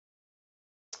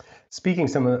Speaking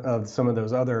some of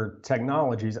those other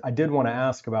technologies, I did want to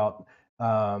ask about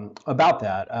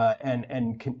that,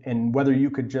 and whether you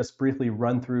could just briefly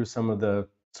run through some of the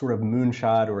sort of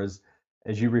moonshot, or as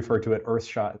you refer to it,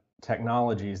 earthshot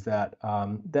technologies that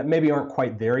maybe aren't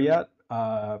quite there yet,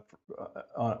 on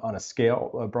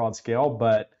a broad scale,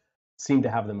 but seem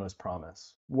to have the most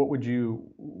promise. What would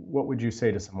you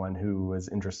say to someone who is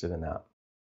interested in that?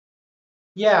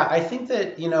 Yeah, I think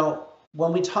that,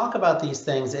 when we talk about these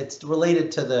things, it's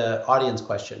related to the audience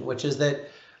question, which is that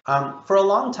for a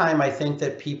long time, I think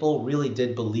that people really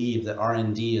did believe that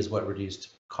R&D is what reduced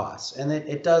costs, and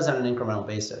it does on an incremental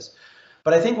basis.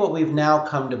 But I think what we've now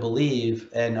come to believe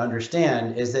and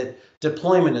understand is that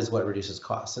deployment is what reduces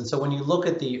costs. And so when you look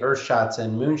at the Earthshots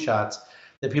and Moonshots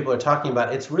that people are talking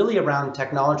about, it's really around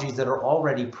technologies that are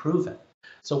already proven.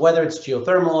 So whether it's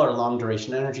geothermal or long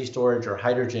duration energy storage or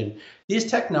hydrogen, these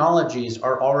technologies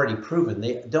are already proven.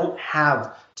 They don't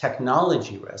have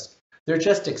technology risk. They're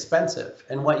just expensive.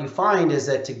 And what you find is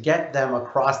that to get them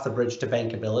across the bridge to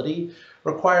bankability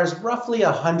requires roughly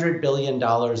 $100 billion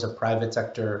of private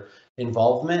sector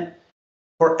involvement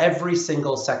for every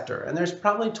single sector. And there's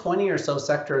probably 20 or so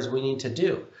sectors we need to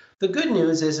do. The good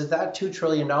news is that $2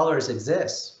 trillion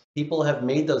exists. People have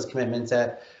made those commitments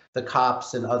at the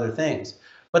COPs and other things.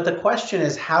 But the question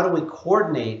is, how do we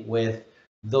coordinate with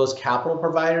those capital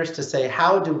providers to say,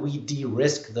 how do we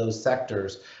de-risk those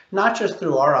sectors, not just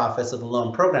through our office of the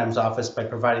Loan Programs Office by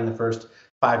providing the first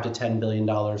 $5 to $10 billion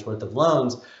worth of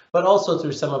loans, but also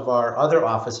through some of our other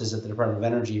offices at the Department of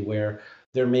Energy where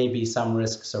there may be some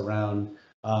risks around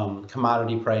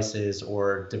commodity prices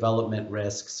or development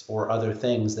risks or other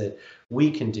things that we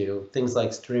can do, things like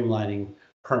streamlining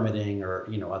permitting or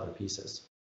other pieces.